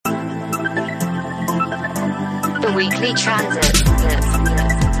The weekly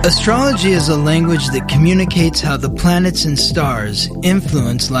transit. Astrology is a language that communicates how the planets and stars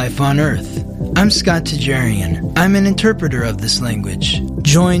influence life on Earth. I'm Scott Tajarian. I'm an interpreter of this language.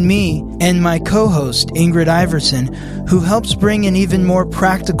 Join me and my co-host Ingrid Iverson, who helps bring an even more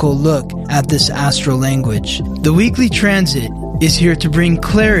practical look at this astral language. The weekly transit is here to bring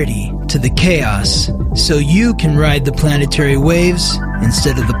clarity to the chaos, so you can ride the planetary waves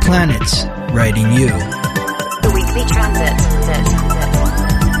instead of the planets riding you. The weekly transit.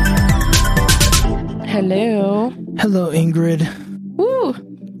 Hello. Hello, Ingrid. Woo.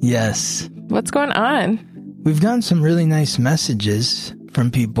 Yes. What's going on? We've gotten some really nice messages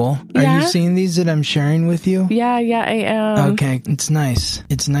from people. Are Yeah? you seeing these that I'm sharing with you? Yeah, I am. Okay, it's nice.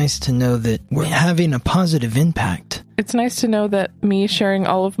 It's nice to know that we're having a positive impact. It's nice to know that me sharing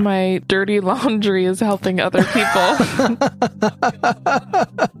all of my dirty laundry is helping other people.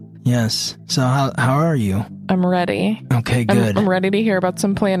 Yes. So how are you? I'm ready. Okay, good. I'm ready to hear about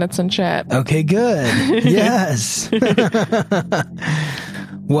some planets and shit. Okay, good. Yes.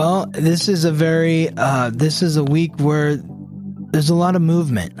 Well, this is a week where there's a lot of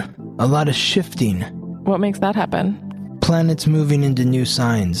movement, a lot of shifting. What makes that happen? Planets moving into new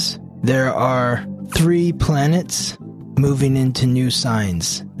signs. There are 3 planets moving into new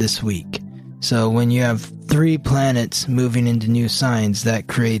signs this week. So when you have 3 planets moving into new signs, that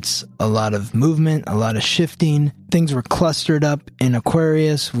creates a lot of movement, a lot of shifting. Things were clustered up in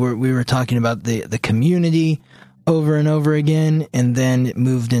Aquarius, where we were talking about the community over and over again, and then it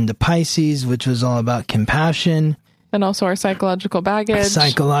moved into Pisces, which was all about compassion. And also our psychological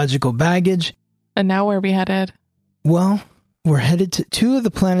baggage. And now where are we headed? Well, we're headed to 2 of the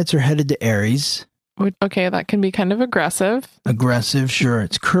planets are headed to Aries. Okay, that can be kind of aggressive. Aggressive, sure.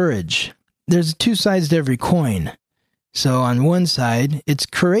 It's courage. There's 2 sides to every coin. So on one side, it's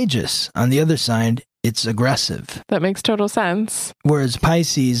courageous. On the other side, it's aggressive. That makes total sense. Whereas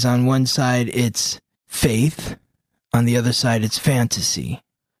Pisces, on one side, it's faith. On the other side, it's fantasy.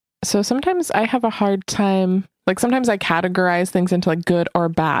 So sometimes I have a hard time, like sometimes I categorize things into like good or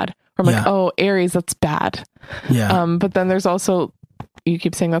bad. I'm like, oh, Aries, that's bad. Yeah. But then there's also, you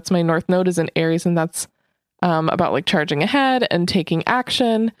keep saying that's my North Node is in Aries, and that's about like charging ahead and taking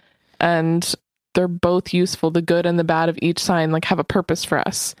action. And they're both useful. The good and the bad of each sign like have a purpose for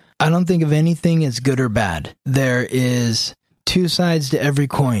us. I don't think of anything as good or bad. There is 2 sides to every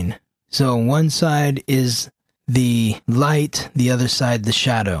coin. So one side is the light, the other side the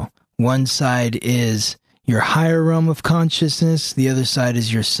shadow. One side is your higher realm of consciousness, the other side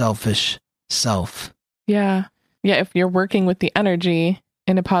is your selfish self. Yeah. Yeah, if you're working with the energy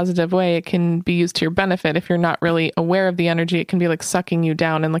in a positive way, it can be used to your benefit. If you're not really aware of the energy, it can be like sucking you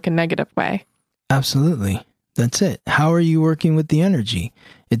down in like a negative way. Absolutely. That's it. How are you working with the energy?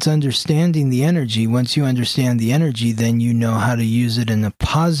 It's understanding the energy. Once you understand the energy, then you know how to use it in a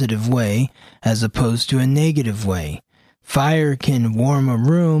positive way as opposed to a negative way. Fire can warm a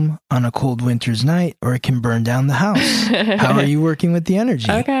room on a cold winter's night, or it can burn down the house. How are you working with the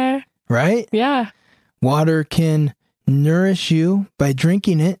energy? Okay. Right? Yeah. Water can nourish you by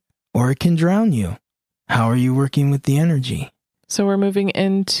drinking it, or it can drown you. How are you working with the energy? So we're moving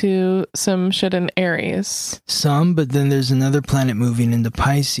into some shit in Aries. Some, but then there's another planet moving into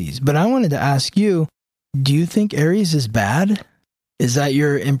Pisces. But I wanted to ask you, do you think Aries is bad? Is that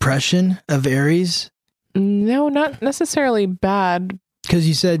your impression of Aries? No, not necessarily bad. Because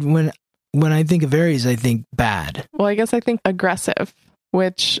you said when I think of Aries, I think bad. Well, I guess I think aggressive,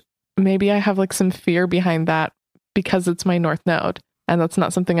 which maybe I have like some fear behind that because it's my North Node. And that's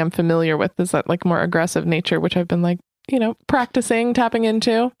not something I'm familiar with, is that like more aggressive nature, which I've been like, practicing, tapping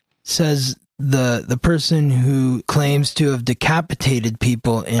into. Says the person who claims to have decapitated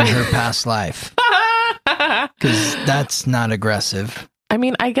people in her past life. Because that's not aggressive. I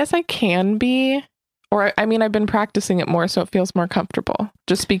mean, I guess I can be, or I mean, I've been practicing it more, so it feels more comfortable.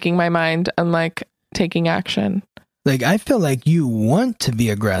 Just speaking my mind and like taking action. Like, I feel like you want to be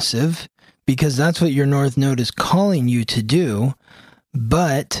aggressive because that's what your North Node is calling you to do,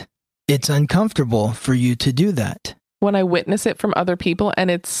 but it's uncomfortable for you to do that. When I witness it from other people and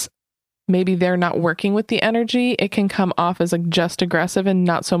it's maybe they're not working with the energy, it can come off as like just aggressive and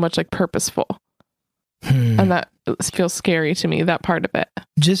not so much like purposeful. And that feels scary to me, that part of it.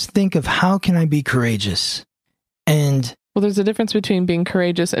 Just think of how can I be courageous? And well, there's a difference between being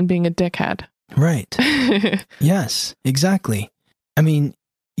courageous and being a dickhead. Right. Yes, exactly. I mean,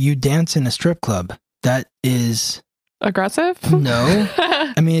 you dance in a strip club. That is aggressive? No.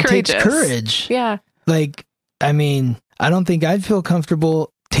 I mean, it takes courage. Yeah. Like, I mean, I don't think I'd feel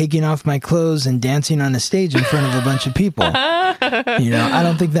comfortable taking off my clothes and dancing on a stage in front of a bunch of people. I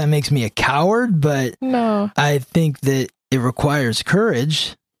don't think that makes me a coward, but No. I think that it requires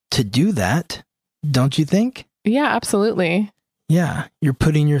courage to do that. Don't you think? Yeah, absolutely. Yeah, you're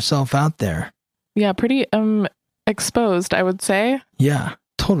putting yourself out there. Yeah, pretty exposed, I would say. Yeah,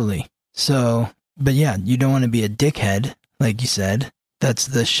 totally. So, but yeah, you don't want to be a dickhead, like you said. That's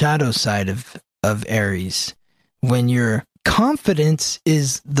the shadow side of Aries. When your confidence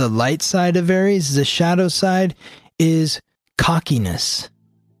is the light side of Aries, the shadow side is cockiness.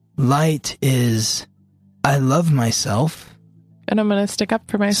 Light is, I love myself. And I'm going to stick up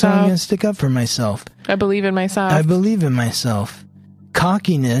for So I'm myself. going to stick up for myself. I believe in myself. I believe in myself.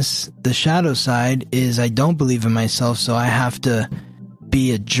 Cockiness, the shadow side, is I don't believe in myself, so I have to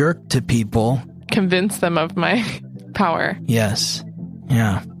be a jerk to people. Convince them of my power. Yes.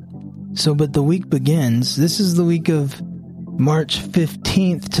 Yeah. So, but the week begins. This is the week of March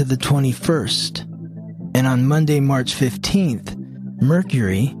 15th to the 21st. And on Monday, March 15th,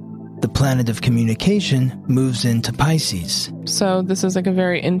 Mercury, the planet of communication, moves into Pisces. So this is like a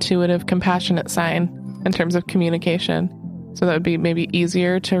very intuitive, compassionate sign in terms of communication. So that would be maybe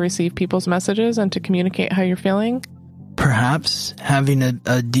easier to receive people's messages and to communicate how you're feeling. Perhaps having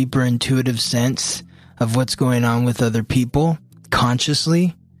a deeper intuitive sense of what's going on with other people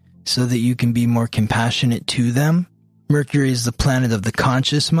consciously so that you can be more compassionate to them. Mercury is the planet of the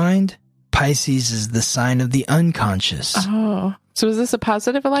conscious mind. Pisces is the sign of the unconscious. Oh, so is this a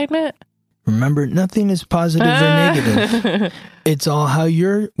positive alignment? Remember, nothing is positive or negative. It's all how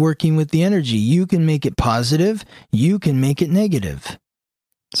you're working with the energy. You can make it positive. You can make it negative.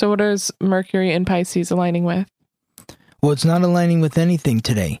 So what is Mercury in Pisces aligning with? Well, it's not aligning with anything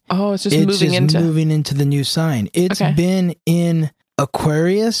today. Oh, it's just It's moving just into... moving into the new sign. It's Okay. been in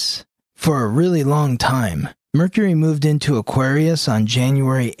Aquarius for a really long time. Mercury moved into Aquarius on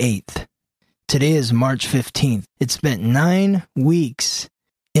January 8th. Today is March 15th. It spent 9 weeks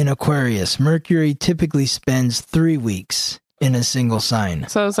in Aquarius. Mercury typically spends 3 weeks in a single sign.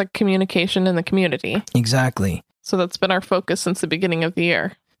 So it's like communication in the community. Exactly. So that's been our focus since the beginning of the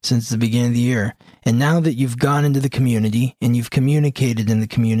year. Since the beginning of the year. And now that you've gone into the community and you've communicated in the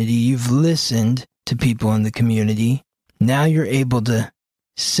community, you've listened to people in the community, now you're able to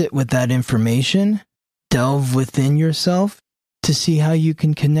sit with that information, delve within yourself to see how you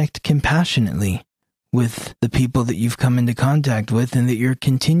can connect compassionately with the people that you've come into contact with and that you're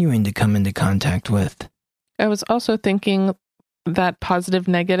continuing to come into contact with. I was also thinking that positive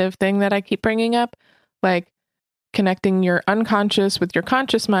negative thing that I keep bringing up, like connecting your unconscious with your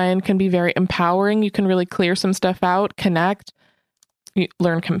conscious mind can be very empowering. You can really clear some stuff out, connect, you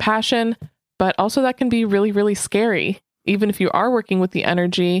learn compassion, but also that can be really, really scary. Even if you are working with the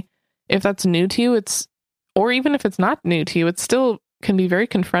energy, if that's new to you, or even if it's not new to you, it still can be very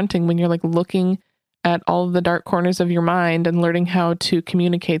confronting when you're like looking at all of the dark corners of your mind and learning how to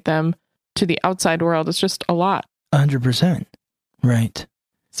communicate them to the outside world. It's just a lot. 100%. Right.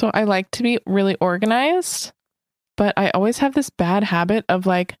 So I like to be really organized, but I always have this bad habit of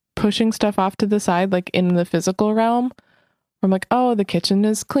like pushing stuff off to the side, like in the physical realm. I'm like, oh, the kitchen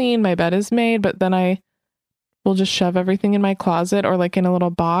is clean, my bed is made, but then I will just shove everything in my closet or like in a little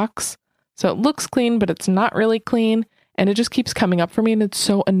box. So it looks clean, but it's not really clean. And it just keeps coming up for me and it's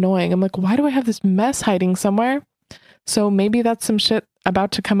so annoying. I'm like, why do I have this mess hiding somewhere? So maybe that's some shit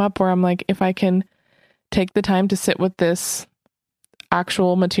about to come up where I'm like, if I can take the time to sit with this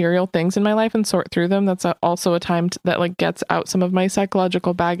actual material things in my life and sort through them, that's also a time that like gets out some of my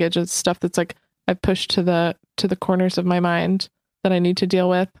psychological baggage. It's stuff that's like I've pushed to the corners of my mind that I need to deal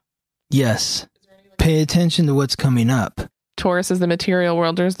with. Yes. Pay attention to what's coming up. Taurus is the material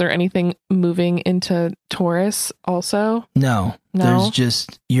world. Is there anything moving into Taurus also? No, there's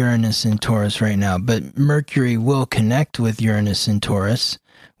just Uranus in Taurus right now. But Mercury will connect with Uranus in Taurus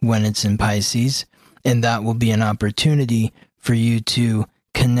when it's in Pisces. And that will be an opportunity for you to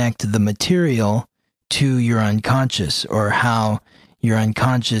connect the material to your unconscious or how your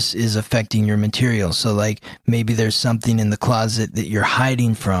unconscious is affecting your material. So like maybe there's something in the closet that you're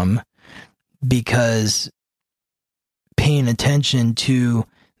hiding from because paying attention to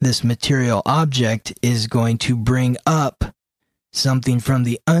this material object is going to bring up something from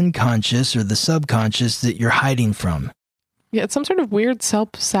the unconscious or the subconscious that you're hiding from. Yeah, it's some sort of weird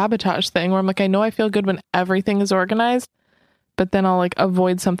self-sabotage thing where I'm like, I know I feel good when everything is organized, but then I'll like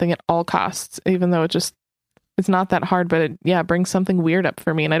avoid something at all costs, even though it's not that hard, but it brings something weird up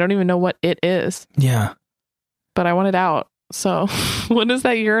for me and I don't even know what it is. Yeah. But I want it out. So what is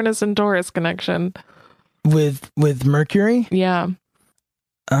that Uranus and Taurus connection? With Mercury? Yeah.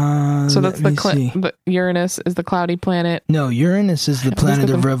 So that's see. the Uranus is the cloudy planet. No, Uranus is the planet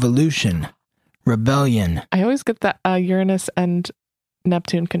of revolution, rebellion. I always get that Uranus and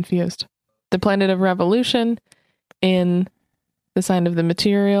Neptune confused. The planet of revolution in the sign of the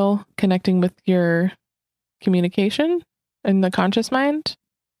material, connecting with your communication in the conscious mind.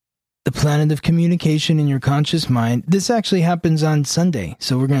 The planet of communication in your conscious mind. This actually happens on Sunday,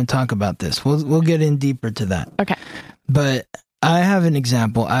 so we're going to talk about this. We'll get in deeper to that. Okay. But I have an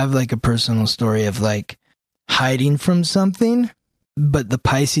example. I have like a personal story of like hiding from something, but the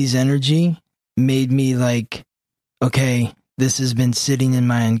Pisces energy made me like, okay, this has been sitting in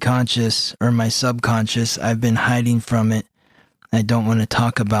my unconscious or my subconscious. I've been hiding from it. I don't want to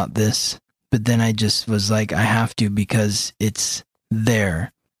talk about this. But then I just was like, I have to because it's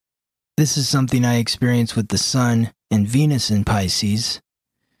there. This is something I experienced with the Sun and Venus in Pisces,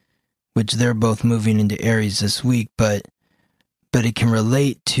 which they're both moving into Aries this week, but it can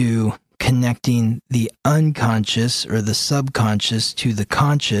relate to connecting the unconscious or the subconscious to the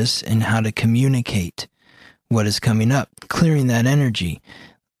conscious and how to communicate what is coming up, clearing that energy.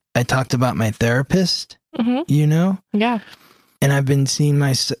 I talked about my therapist, you know? Yeah. And I've been seeing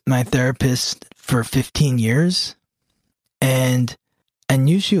my therapist for 15 years, and I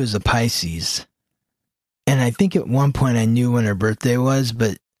knew she was a Pisces. And I think at one point I knew when her birthday was,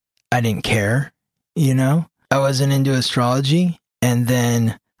 but I didn't care, you know? I wasn't into astrology. And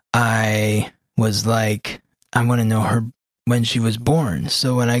then I was like, I want to know her when she was born.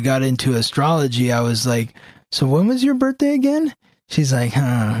 So when I got into astrology, I was like, so when was your birthday again? She's like,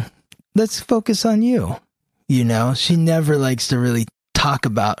 let's focus on you. You know, she never likes to really talk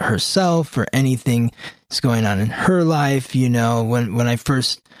about herself or anything that's going on in her life. You know, when I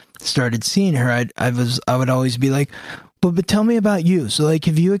first started seeing her, I would always be like, but tell me about you. So like,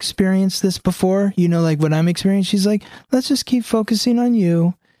 have you experienced this before? You know, like what I'm experiencing. She's like, let's just keep focusing on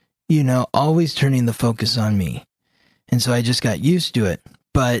you, you know, always turning the focus on me. And so I just got used to it.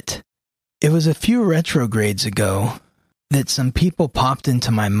 But it was a few retrogrades ago that some people popped into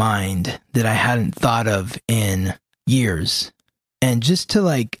my mind that I hadn't thought of in years. And just to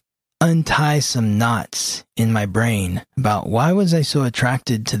like untie some knots in my brain about why was I so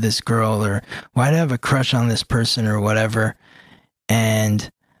attracted to this girl, or why did I have a crush on this person or whatever. And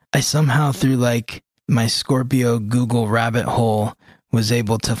I somehow through like my Scorpio Google rabbit hole was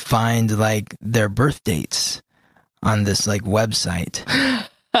able to find like their birth dates on this like website.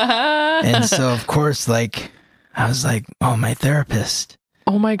 And so of course, like I was like, oh, my therapist.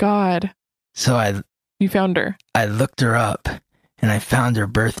 Oh my God. So you found her. I looked her up and I found her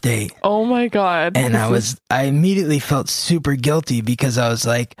birth date. Oh my God. And I immediately felt super guilty because I was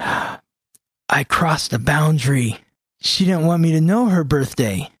like, I crossed a boundary. She didn't want me to know her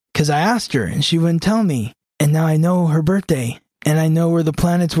birthday because I asked her and she wouldn't tell me. And now I know her birthday and I know where the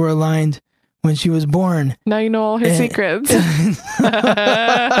planets were aligned when she was born. Now you know all her secrets.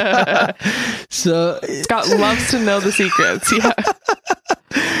 So Scott loves to know the secrets. Yeah.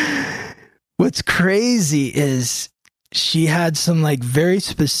 What's crazy is she had some like very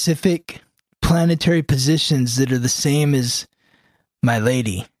specific planetary positions that are the same as my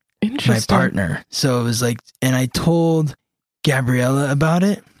lady, my partner. So it was like, and I told Gabriella about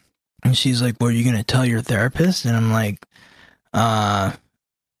it and she's like, well, are you going to tell your therapist? And I'm like,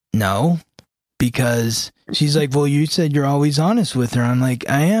 no. Because she's like, well, you said you're always honest with her. I'm like,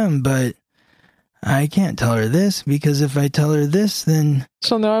 I am, but I can't tell her this because if I tell her this, then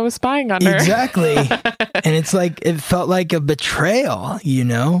she'll know I was spying on her. Exactly. And it's like, it felt like a betrayal, you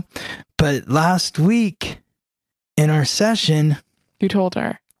know? But last week in our session, you told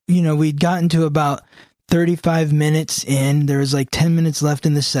her, you know, we'd gotten to about 35 minutes in. There was like 10 minutes left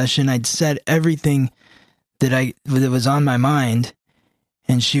in the session. I'd said everything that was on my mind.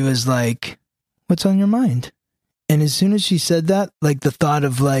 And she was like, what's on your mind? And as soon as she said that, like the thought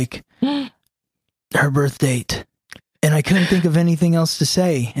of like her birth date, and I couldn't think of anything else to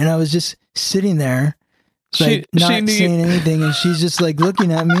say. And I was just sitting there, like not saying anything. And she's just like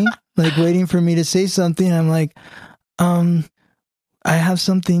looking at me, like waiting for me to say something. I'm like, I have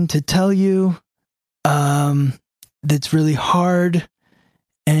something to tell you, that's really hard.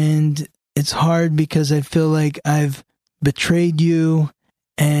 And it's hard because I feel like I've betrayed you.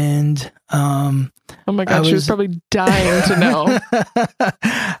 And oh my God, she was probably dying to know.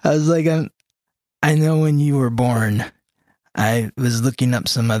 I was like, I know when you were born, I was looking up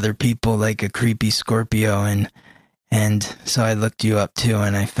some other people like a creepy Scorpio, and so I looked you up too,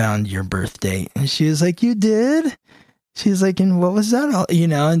 and I found your birth date. And she was like, you did? She was like, and what was that all, you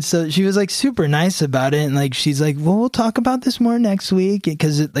know? And so she was like super nice about it, and like she's like, well, we'll talk about this more next week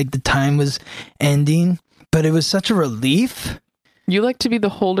because like the time was ending, but it was such a relief. You like to be the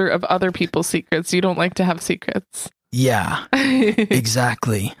holder of other people's secrets. You don't like to have secrets. Yeah,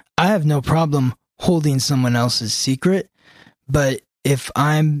 exactly. I have no problem holding someone else's secret, but if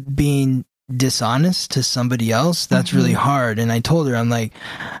I'm being dishonest to somebody else, that's really hard. And I told her, I'm like,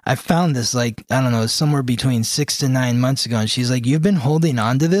 I found this, like, I don't know, somewhere between 6 to 9 months ago. And she's like, you've been holding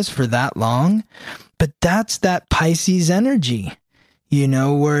on to this for that long? But that's that Pisces energy, you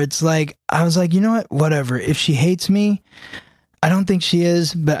know, where it's like, I was like, you know what, whatever. If she hates me, I don't think she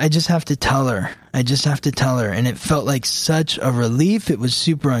is, but I just have to tell her. I just have to tell her. And it felt like such a relief. It was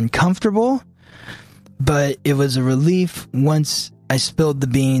super uncomfortable, but it was a relief once I spilled the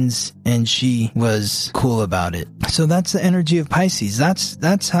beans and she was cool about it. So that's the energy of Pisces.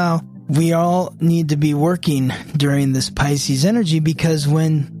 That's how we all need to be working during this Pisces energy, because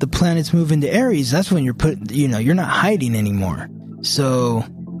when the planets move into Aries, that's when you're not hiding anymore. So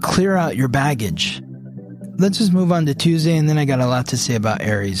clear out your baggage. Let's just move on to Tuesday, and then I got a lot to say about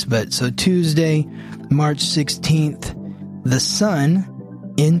Aries. But so Tuesday, March 16th, the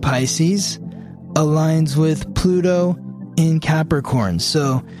Sun in Pisces aligns with Pluto in Capricorn.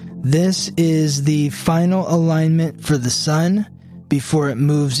 So this is the final alignment for the Sun before it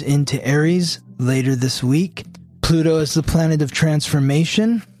moves into Aries later this week. Pluto is the planet of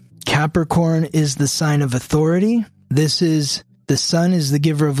transformation. Capricorn is the sign of authority. The Sun is the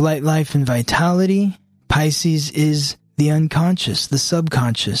giver of light, life, and vitality. Pisces is the unconscious, the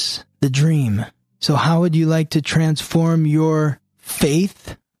subconscious, the dream. So how would you like to transform your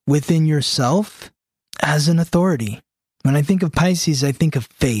faith within yourself as an authority? When I think of Pisces, I think of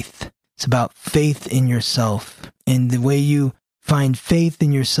faith. It's about faith in yourself. And the way you find faith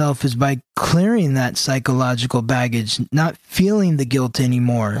in yourself is by clearing that psychological baggage, not feeling the guilt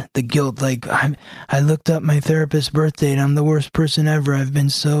anymore. The guilt, like, I looked up my therapist's birth date. I'm the worst person ever. I've been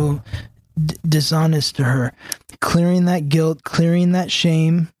so dishonest to her. Clearing that guilt, clearing that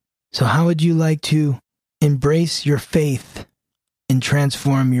shame. So how would you like to embrace your faith and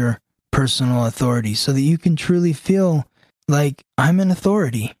transform your personal authority so that you can truly feel like I'm an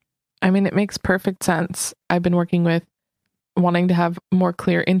authority? I mean, it makes perfect sense. I've been working with wanting to have more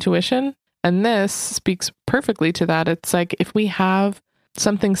clear intuition, and this speaks perfectly to that. It's like if we have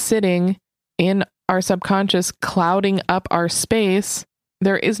something sitting in our subconscious clouding up our space,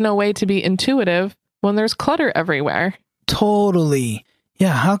 there is no way to be intuitive when there's clutter everywhere. Totally.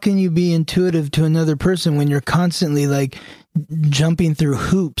 Yeah, how can you be intuitive to another person when you're constantly like jumping through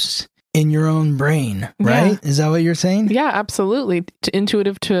hoops in your own brain, right? Yeah. Is that what you're saying? Yeah, absolutely.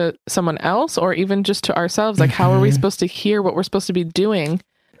 Intuitive to someone else or even just to ourselves. Like, how are we supposed to hear what we're supposed to be doing?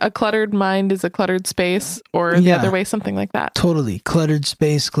 A cluttered mind is a cluttered space, or the other way, something like that. Totally. Cluttered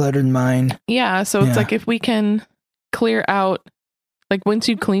space, cluttered mind. Yeah, so it's like if we can clear out, like once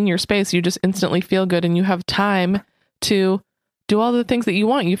you clean your space, you just instantly feel good and you have time to do all the things that you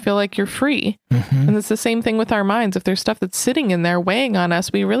want. You feel like you're free. And it's the same thing with our minds. If there's stuff that's sitting in there weighing on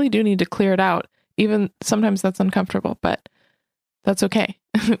us, we really do need to clear it out. Even sometimes that's uncomfortable, but that's okay.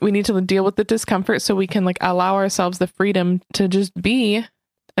 We need to deal with the discomfort so we can like allow ourselves the freedom to just be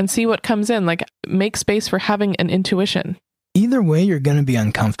and see what comes in. Like make space for having an intuition. Either way, you're going to be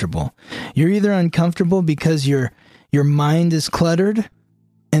uncomfortable. You're either uncomfortable because your mind is cluttered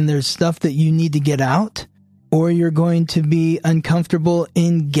and there's stuff that you need to get out, or you're going to be uncomfortable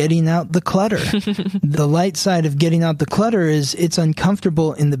in getting out the clutter. The light side of getting out the clutter is it's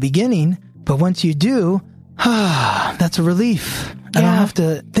uncomfortable in the beginning, but once you do, that's a relief. I don't have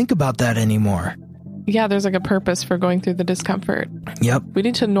to think about that anymore. Yeah, there's like a purpose for going through the discomfort. Yep. We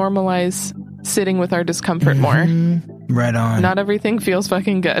need to normalize sitting with our discomfort more. Right on. Not everything feels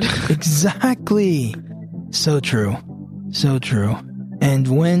fucking good. Exactly. So true. So true. And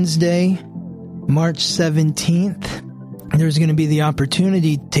Wednesday, March 17th, there's going to be the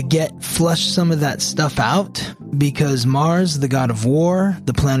opportunity to flush some of that stuff out, because Mars, the god of war,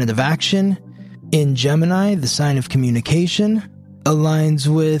 the planet of action, in Gemini, the sign of communication, aligns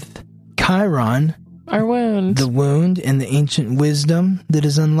with Chiron, our wound. The wound and the ancient wisdom that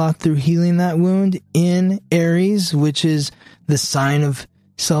is unlocked through healing that wound, in Aries, which is the sign of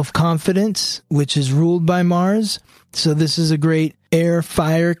self-confidence, which is ruled by Mars. So this is a great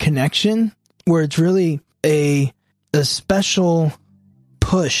air-fire connection where it's really a special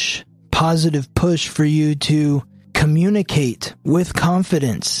push, positive push for you to communicate with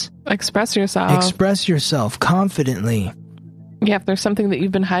confidence. Express yourself confidently. Yeah, if there's something that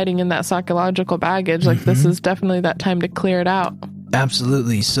you've been hiding in that psychological baggage, like this is definitely that time to clear it out.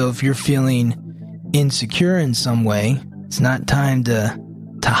 Absolutely. So if you're feeling insecure in some way, it's not time to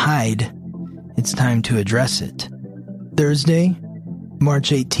hide. It's time to address it. Thursday,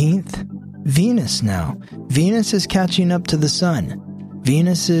 March 18th, Venus now. Venus is catching up to the Sun.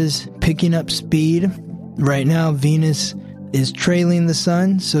 Venus is picking up speed. Right now, Venus is trailing the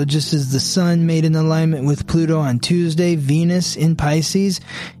sun. So just as the sun made an alignment with Pluto on Tuesday, Venus in Pisces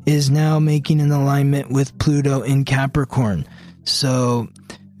is now making an alignment with Pluto in Capricorn. So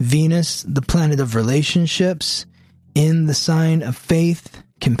Venus, the planet of relationships, in the sign of faith,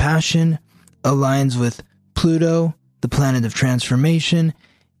 compassion, aligns with Pluto, the planet of transformation,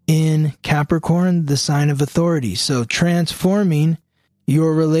 in Capricorn, the sign of authority. So transforming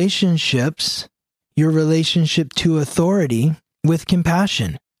your relationships, your relationship to authority with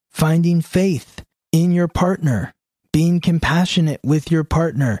compassion, finding faith in your partner, being compassionate with your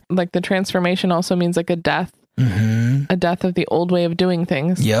partner. Like the transformation also means like a death. Mm-hmm. A death of the old way of doing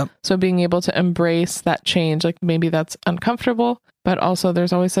things. Yep. So being able to embrace that change, like maybe that's uncomfortable, but also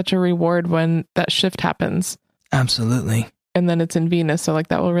there's always such a reward when that shift happens. Absolutely. And then it's in Venus, so like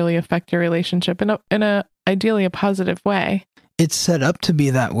that will really affect your relationship in a ideally a positive way. It's set up to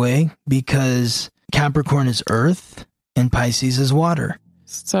be that way because Capricorn is earth and Pisces is water.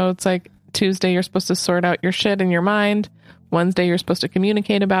 So it's like Tuesday you're supposed to sort out your shit in your mind. Wednesday you're supposed to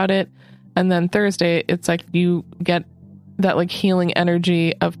communicate about it. And then Thursday, it's like you get that like healing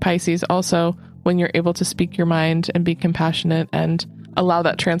energy of Pisces also when you're able to speak your mind and be compassionate and allow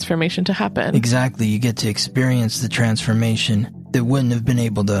that transformation to happen. Exactly. You get to experience the transformation that wouldn't have been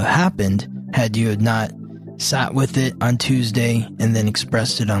able to happen had you had not sat with it on Tuesday and then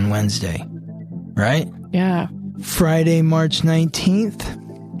expressed it on Wednesday. Right? Yeah. Friday, March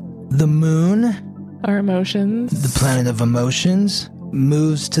 19th, the moon, our emotions, the planet of emotions,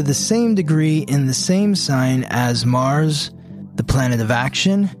 moves to the same degree in the same sign as Mars, the planet of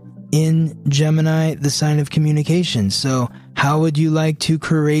action, in Gemini, the sign of communication. So how would you like to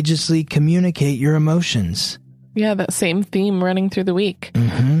courageously communicate your emotions? Yeah, that same theme running through the week.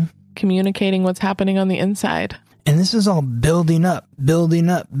 Mm-hmm. Communicating what's happening on the inside. And this is all building up,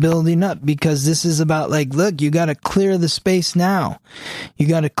 because this is about like, look, you got to clear the space now. You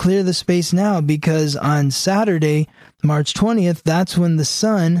got to clear the space now because on Saturday, March 20th, that's when the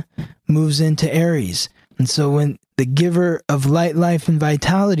sun moves into Aries. And so when the giver of light, life, and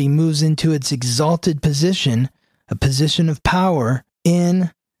vitality moves into its exalted position, a position of power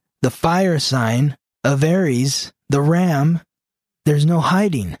in the fire sign of Aries, the ram, there's no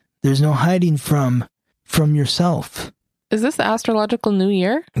hiding. There's no hiding from yourself. Is this the astrological new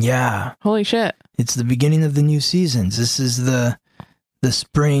year? Yeah. Holy shit. It's the beginning of the new seasons. This is the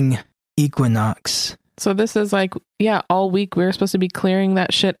spring equinox. So this is like, yeah, all week we were supposed to be clearing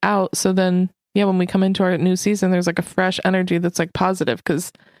that shit out. So then, yeah, when we come into our new season, there's like a fresh energy that's like positive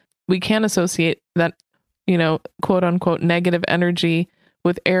because we can associate that, you know, quote unquote negative energy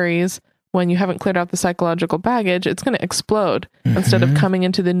with Aries. When you haven't cleared out the psychological baggage, it's going to explode. Mm-hmm. Instead of coming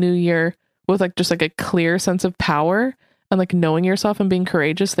into the new year with like just like a clear sense of power and like knowing yourself and being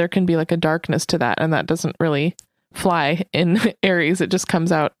courageous, there can be like a darkness to that. And that doesn't really fly in Aries. It just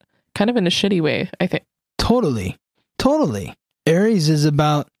comes out kind of in a shitty way, I think. Totally. Aries is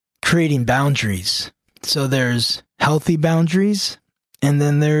about creating boundaries. So there's healthy boundaries and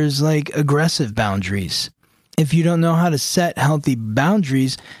then there's like aggressive boundaries. If you don't know how to set healthy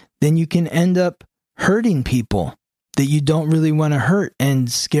boundaries, then you can end up hurting people that you don't really want to hurt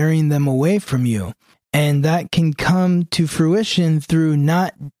and scaring them away from you. And that can come to fruition through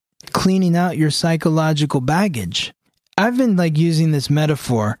not cleaning out your psychological baggage. I've been like using this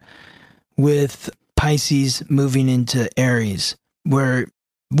metaphor with Pisces moving into Aries, where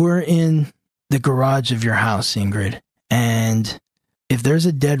we're in the garage of your house, Ingrid. And if there's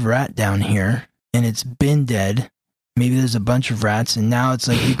a dead rat down here and it's been dead, maybe there's a bunch of rats and now it's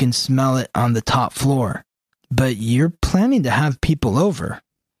like you can smell it on the top floor. But you're planning to have people over.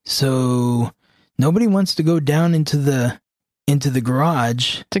 So nobody wants to go down into the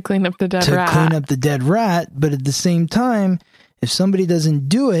garage to clean up the dead rat. But at the same time, if somebody doesn't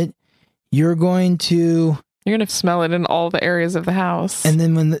do it, you're going to smell it in all the areas of the house. And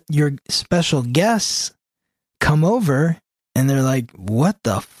then when your special guests come over and they're like, what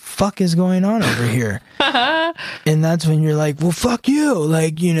the fuck is going on over here? And that's when you're like, well, fuck you.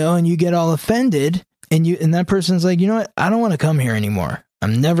 Like, you know, and you get all offended. And that person's like, you know what? I don't want to come here anymore.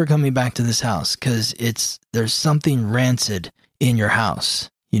 I'm never coming back to this house because there's something rancid in your house.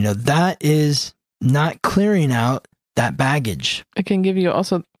 You know, that is not clearing out that baggage. It can give you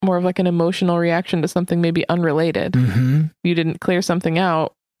also more of like an emotional reaction to something maybe unrelated. Mm-hmm. You didn't clear something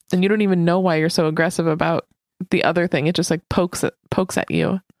out and you don't even know why you're so aggressive about the other thing. It just like pokes at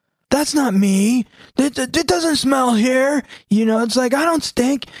you. That's not me. It doesn't smell here. You know, it's like, I don't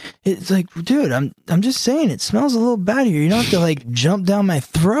stink. It's like, dude, I'm just saying it smells a little bad here. You don't have to like jump down my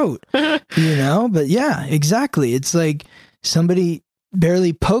throat, you know? But yeah, exactly. It's like somebody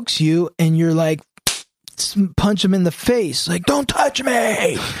barely pokes you and you're like, punch him in the face, like, don't touch me.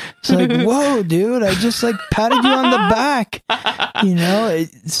 It's like, whoa, dude, I just like patted you on the back,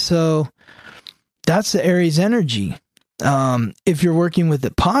 so that's the Aries energy. If you're working with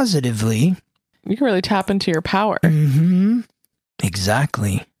it positively, you can really tap into your power.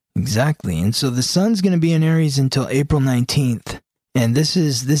 Exactly. And so the sun's going to be in Aries until April 19th. And this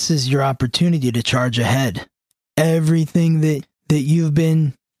is your opportunity to charge ahead. Everything that you've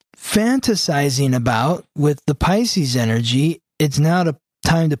been fantasizing about with the Pisces energy, it's now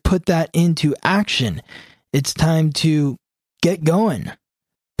time to put that into action. It's time to get going.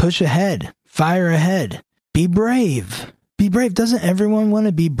 Push ahead. Fire ahead. Be brave. Be brave. Doesn't everyone want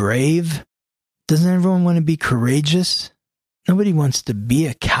to be brave? Doesn't everyone want to be courageous? Nobody wants to be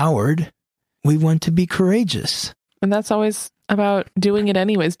a coward. We want to be courageous. And that's always about doing it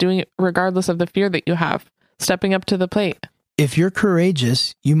anyways, doing it regardless of the fear that you have, stepping up to the plate. If you're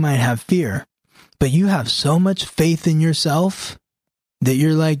courageous, you might have fear, but you have so much faith in yourself that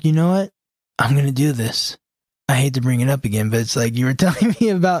you're like, you know what? I'm going to do this. I hate to bring it up again, but it's like you were telling me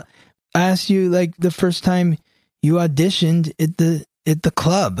about, I asked you like the first time you auditioned at the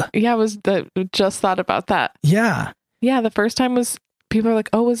club. Yeah, just thought about that. Yeah. Yeah, the first time was, people are like,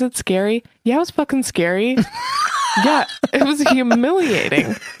 oh, was it scary? Yeah, it was fucking scary. Yeah, it was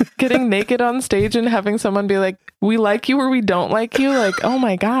humiliating. Getting naked on stage and having someone be like, we like you or we don't like you. Like, oh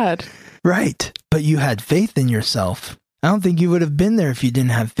my God. Right. But you had faith in yourself. I don't think you would have been there if you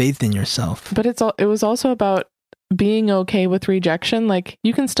didn't have faith in yourself. But it was also about being okay with rejection. Like,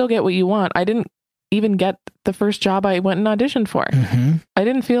 you can still get what you want. I didn't even get the first job I went and auditioned for. I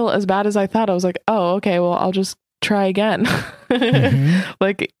didn't feel as bad as I thought. I was like, oh, okay, well, I'll just try again.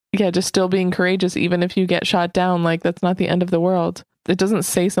 Like, yeah, just still being courageous, even if you get shot down, like that's not the end of the world. It doesn't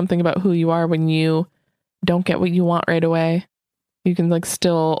say something about who you are when you don't get what you want right away. You can like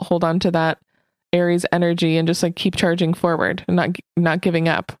still hold on to that Aries energy and just like keep charging forward and not giving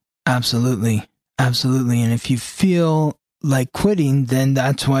up. Absolutely. And if you feel like quitting, then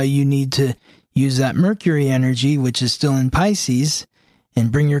that's why you need to use that Mercury energy, which is still in Pisces,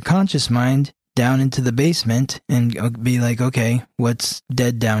 and bring your conscious mind down into the basement and be like, okay, what's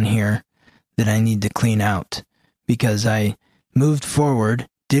dead down here that I need to clean out? Because I moved forward,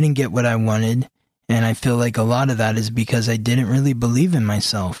 didn't get what I wanted, and I feel like a lot of that is because I didn't really believe in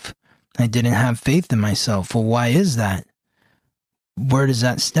myself. I didn't have faith in myself. Well, why is that? Where does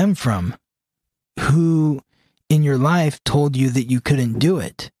that stem from? Who in your life told you that you couldn't do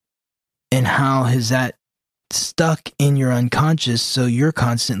it? And how has that stuck in your unconscious so you're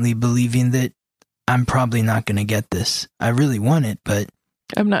constantly believing that I'm probably not going to get this. I really want it, but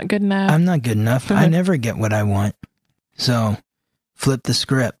I'm not good enough. I'm not good enough. I never get what I want. So flip the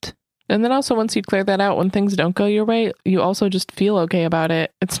script. And then also once you clear that out, when things don't go your way, you also just feel okay about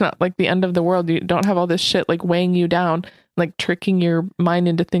it. It's not like the end of the world. You don't have all this shit like weighing you down, like tricking your mind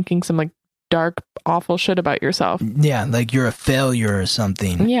into thinking some like dark, awful shit about yourself. Yeah, like you're a failure or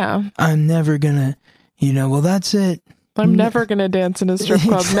something. Yeah. I'm never gonna, well, that's it. I'm never going to dance in a strip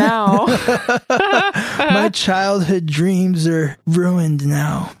club now. My childhood dreams are ruined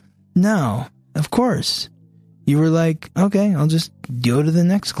now. No, of course. You were like, okay, I'll just go to the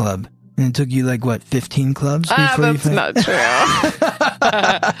next club. And it took you like, what, 15 clubs before that's not true.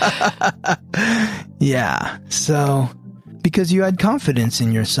 Yeah. So, because you had confidence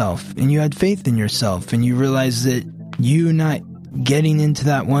in yourself and you had faith in yourself and you realized that you not getting into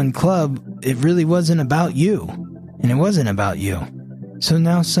that one club, it really wasn't about you. And it wasn't about you. So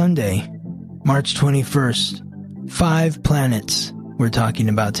now Sunday, March 21st, 5 planets we're talking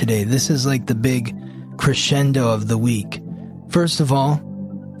about today. This is like the big crescendo of the week. First of all,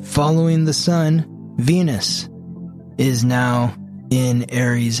 following the sun, Venus is now in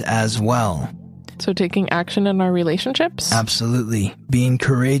Aries as well. So taking action in our relationships? Absolutely. Being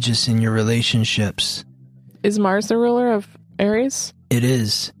courageous in your relationships. Is Mars the ruler of Aries? It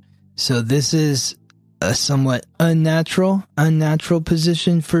is. So this is a somewhat unnatural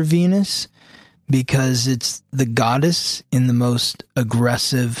position for Venus because it's the goddess in the most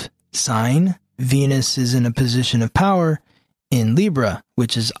aggressive sign. Venus is in a position of power in Libra,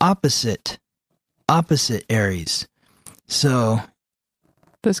 which is opposite Aries. So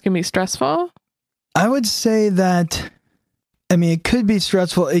this can be stressful? I would say that, it could be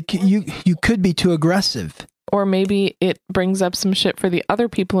stressful. You could be too aggressive. Or maybe it brings up some shit for the other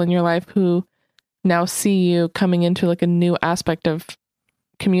people in your life who now see you coming into like a new aspect of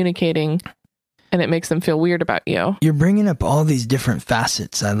communicating and it makes them feel weird about you. You're bringing up all these different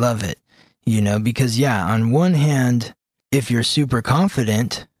facets. I love it. Because on one hand, if you're super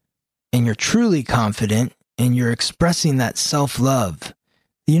confident and you're truly confident and you're expressing that self-love.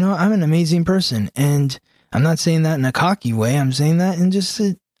 You know, I'm an amazing person, and I'm not saying that in a cocky way. I'm saying that in just,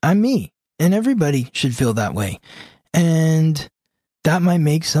 I'm me, and everybody should feel that way. And that might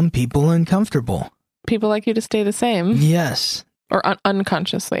make some people uncomfortable. People like you to stay the same. Yes. Or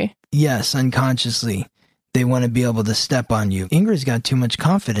unconsciously. Yes, unconsciously. They want to be able to step on you. Ingrid's got too much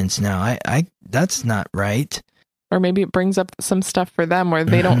confidence now. That's not right. Or maybe it brings up some stuff for them where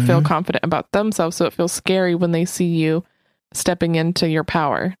they don't feel confident about themselves, so it feels scary when they see you stepping into your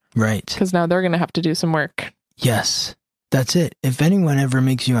power. Right. Because now they're going to have to do some work. Yes, that's it. If anyone ever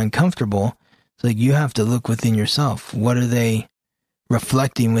makes you uncomfortable, it's like you have to look within yourself. What are they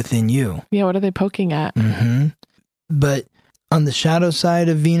reflecting within you? Yeah, what are they poking at? But on the shadow side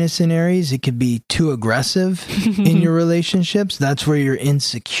of Venus in Aries, it could be too aggressive in your relationships. That's where you're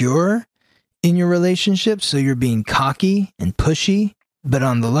insecure in your relationships, so you're being cocky and pushy. But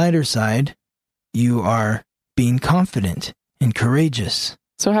on the lighter side, you are being confident and courageous.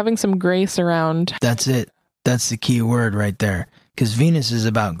 So having some grace around. That's it. That's the key word right there. Because Venus is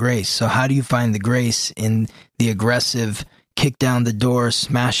about grace. So how do you find the grace in the aggressive, kick down the door,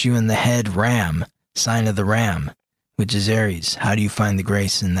 smash you in the head ram, sign of the ram, which is Aries? How do you find the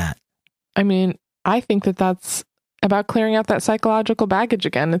grace in that? I mean, I think that that's about clearing out that psychological baggage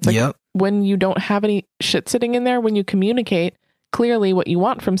again. It's like when you don't have any shit sitting in there, when you communicate clearly what you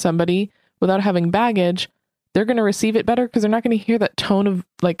want from somebody without having baggage, they're going to receive it better because they're not going to hear that tone of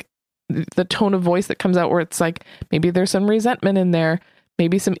like the tone of voice that comes out where it's like, maybe there's some resentment in there,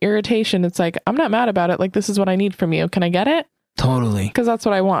 maybe some irritation. It's like, I'm not mad about it. Like, this is what I need from you. Can I get it? Totally. Because that's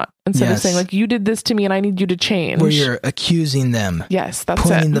what I want. Instead of saying like, you did this to me and I need you to change. Where you're accusing them. Yes, that's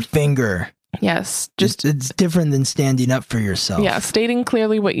pointing the finger. Yes. Just it's different than standing up for yourself. Yeah, stating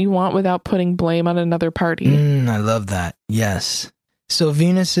clearly what you want without putting blame on another party. I love that. Yes. So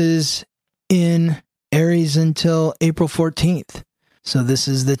Venus is in Aries until April 14th. So this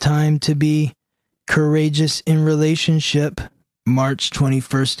is the time to be courageous in relationship, March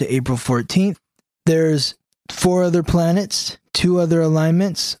 21st to April 14th. There's 4 other planets, 2 other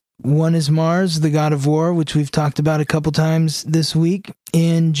alignments. One is Mars, the god of war, which we've talked about a couple times this week.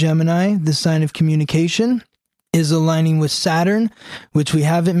 In Gemini, the sign of communication, is aligning with Saturn, which we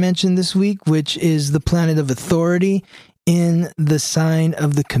haven't mentioned this week, which is the planet of authority in the sign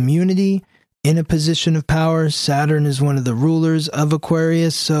of the community. In a position of power, Saturn is one of the rulers of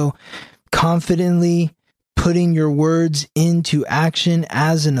Aquarius, so confidently putting your words into action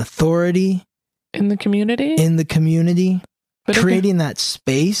as an authority. In the community? In the community. But creating that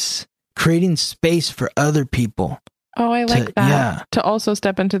space, creating space for other people. Oh, I like that. Yeah. To also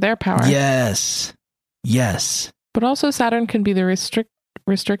step into their power. Yes. Yes. But also Saturn can be the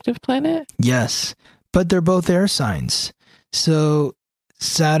restrictive planet? Yes. But they're both air signs. So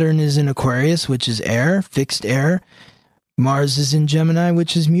Saturn is in Aquarius, which is air, fixed air. Mars is in Gemini,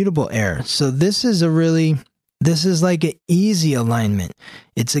 which is mutable air. So this is like an easy alignment.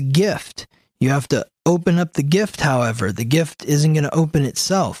 It's a gift. You have to open up the gift, however. The gift isn't going to open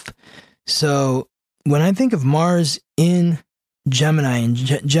itself. So when I think of Mars in Gemini and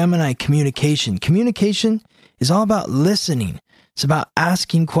Gemini communication is all about listening. It's about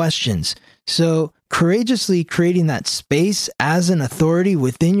asking questions. So courageously creating that space as an authority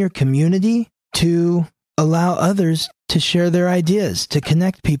within your community to allow others to share their ideas, to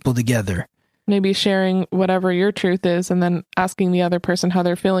connect people together. Maybe sharing whatever your truth is and then asking the other person how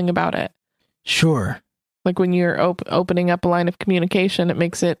they're feeling about it. Sure. Like when you're opening up a line of communication, it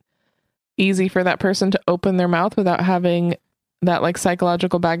makes it easy for that person to open their mouth without having that like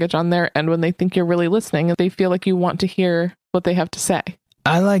psychological baggage on their end when they think you're really listening. They feel like you want to hear what they have to say.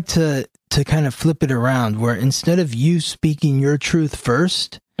 I like to kind of flip it around where instead of you speaking your truth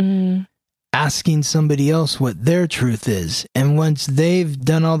first, asking somebody else what their truth is. And once they've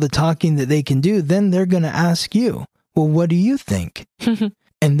done all the talking that they can do, then they're going to ask you, well, what do you think?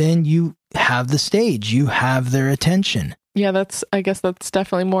 And then you have the stage, you have their attention. Yeah, I guess that's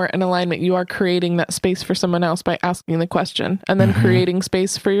definitely more in alignment. You are creating that space for someone else by asking the question and then creating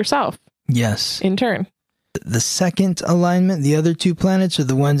space for yourself. Yes. In turn. The second alignment, the other 2 planets are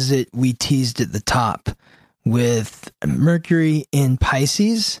the ones that we teased at the top, with Mercury in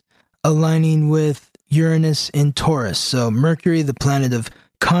Pisces aligning with Uranus in Taurus. So Mercury, the planet of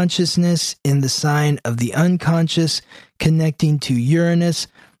consciousness in the sign of the unconscious, connecting to Uranus,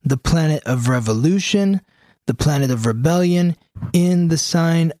 the planet of revolution, the planet of rebellion, in the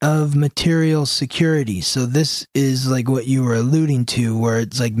sign of material security. So this is like what you were alluding to, where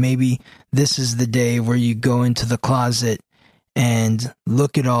it's like maybe this is the day where you go into the closet and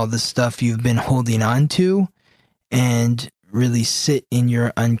look at all the stuff you've been holding on to and really sit in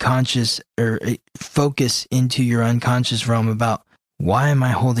your unconscious or focus into your unconscious realm about why am I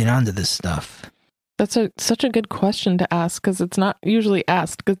holding on to this stuff? That's such a good question to ask, because it's not usually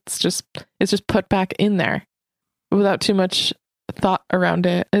asked. It's just put back in there without too much thought around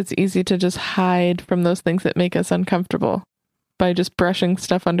it. It's easy to just hide from those things that make us uncomfortable by just brushing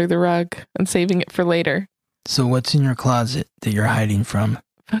stuff under the rug and saving it for later. So what's in your closet that you're hiding from?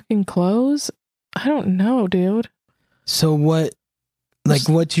 Fucking clothes? I don't know, dude. So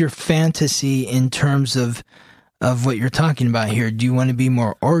what's your fantasy in terms of what you're talking about here? Do you want to be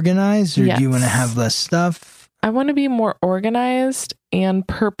more organized, or do you want to have less stuff? I want to be more organized and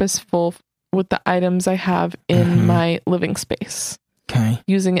purposeful with the items I have in my living space. Okay.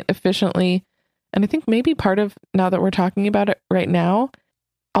 Using it efficiently. And I think maybe part of, now that we're talking about it right now,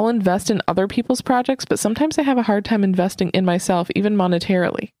 I'll invest in other people's projects, but sometimes I have a hard time investing in myself, even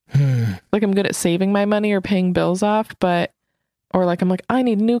monetarily. Like I'm good at saving my money or paying bills off, or like I'm like, I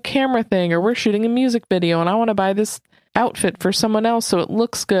need a new camera thing, or we're shooting a music video and I want to buy this outfit for someone else so it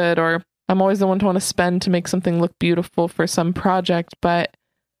looks good, or I'm always the one to want to spend to make something look beautiful for some project, but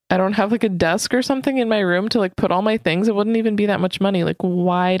I don't have like a desk or something in my room to like put all my things. It wouldn't even be that much money. Like,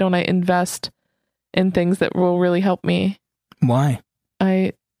 why don't I invest in things that will really help me? Why?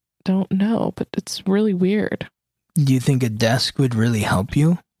 I don't know, but it's really weird. Do you think a desk would really help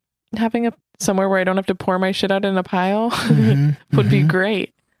you? Having somewhere where I don't have to pour my shit out in a pile would be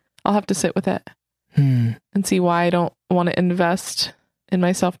great. I'll have to sit with it and see why I don't want to invest in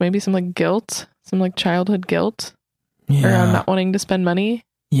myself. Maybe some like guilt, some like childhood guilt around not wanting to spend money.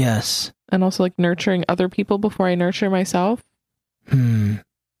 Yes. And also like nurturing other people before I nurture myself.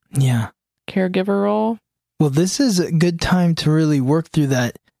 Yeah. Caregiver role. Well, this is a good time to really work through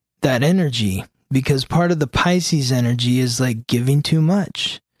that energy, because part of the Pisces energy is like giving too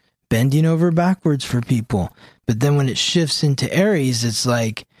much, bending over backwards for people. But then when it shifts into Aries, it's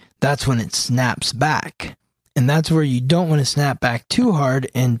like, that's when it snaps back. And that's where you don't want to snap back too hard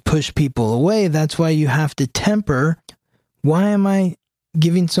and push people away. That's why you have to temper. Why am I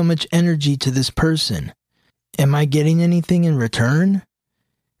giving so much energy to this person? Am I getting anything in return?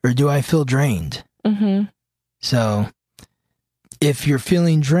 Or do I feel drained? So if you're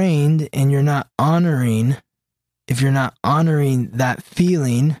feeling drained and you're not honoring that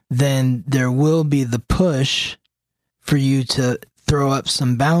feeling, then there will be the push for you to throw up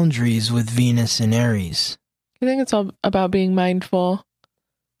some boundaries with Venus and Aries. I think it's all about being mindful,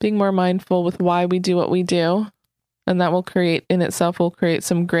 being more mindful with why we do what we do. And that will create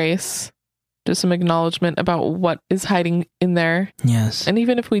some grace, just some acknowledgement about what is hiding in there. Yes. And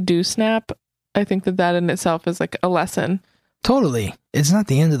even if we do snap, I think that in itself is like a lesson. Totally. It's not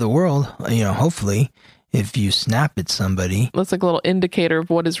the end of the world, hopefully, if you snap at somebody. That's like a little indicator of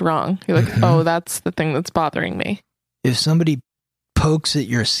what is wrong. You're like, oh, that's the thing that's bothering me. If somebody pokes at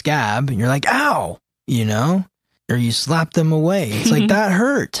your scab and you're like, ow, or you slap them away, it's like, that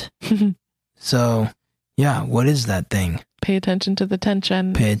hurt. So, yeah, what is that thing? Pay attention to the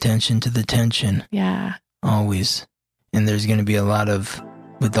tension. Pay attention to the tension. Yeah. Always. And there's going to be a lot of,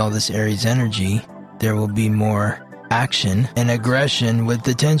 with all this Aries energy, there will be more action and aggression with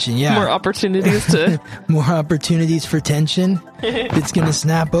the tension. Yeah. More opportunities more opportunities for tension. It's going to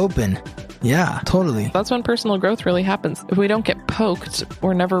snap open. Yeah, totally. That's when personal growth really happens. If we don't get poked,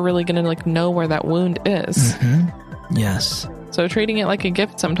 we're never really going to like know where that wound is. Yes. So treating it like a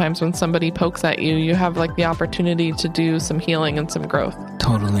gift sometimes when somebody pokes at you, you have like the opportunity to do some healing and some growth.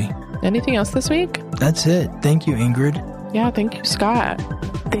 Totally. Anything else this week? That's it. Thank you, Ingrid. Yeah, thank you, Scott.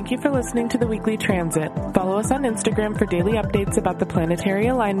 Thank you for listening to the Weekly Transit. Follow us on Instagram for daily updates about the planetary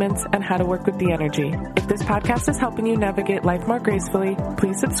alignments and how to work with the energy. If this podcast is helping you navigate life more gracefully,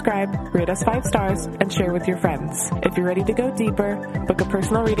 please subscribe, rate us 5 stars, and share with your friends. If you're ready to go deeper, book a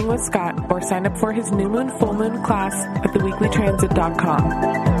personal reading with Scott or sign up for his new moon, full moon class at theweeklytransit.com.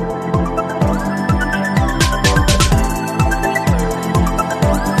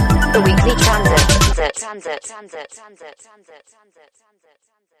 The Weekly Transit.